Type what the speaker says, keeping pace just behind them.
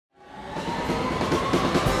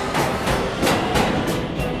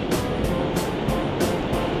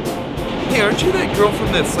Hey, aren't you that girl from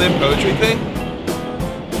that slam poetry thing?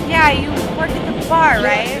 Yeah, you work at the bar,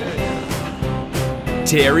 right?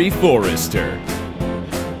 Terry Forrester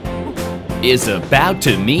is about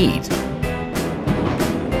to meet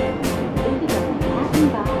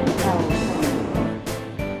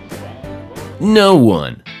no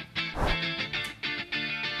one.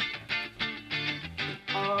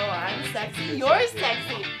 Oh, I'm sexy. You're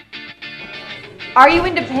sexy. Are you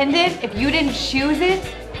independent if you didn't choose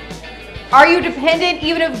it? Are you dependent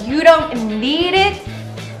even if you don't need it?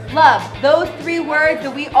 Love, those 3 words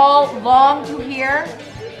that we all long to hear.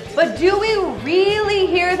 But do we really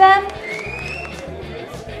hear them?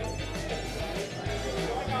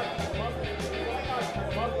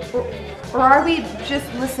 Or are we just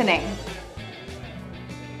listening?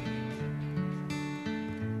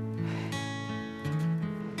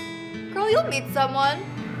 Girl, you'll meet someone.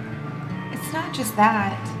 It's not just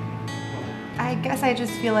that. I guess I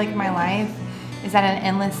just feel like my life is at an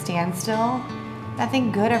endless standstill.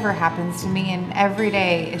 Nothing good ever happens to me, and every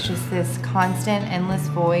day is just this constant, endless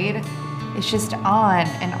void. It's just on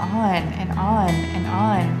and on and on and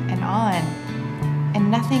on and on,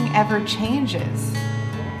 and nothing ever changes.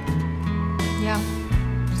 Yeah,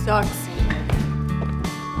 sucks.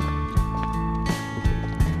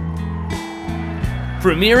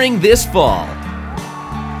 Premiering this fall.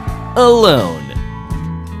 Alone.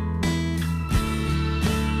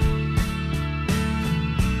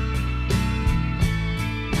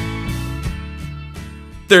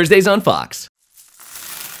 Thursdays on Fox.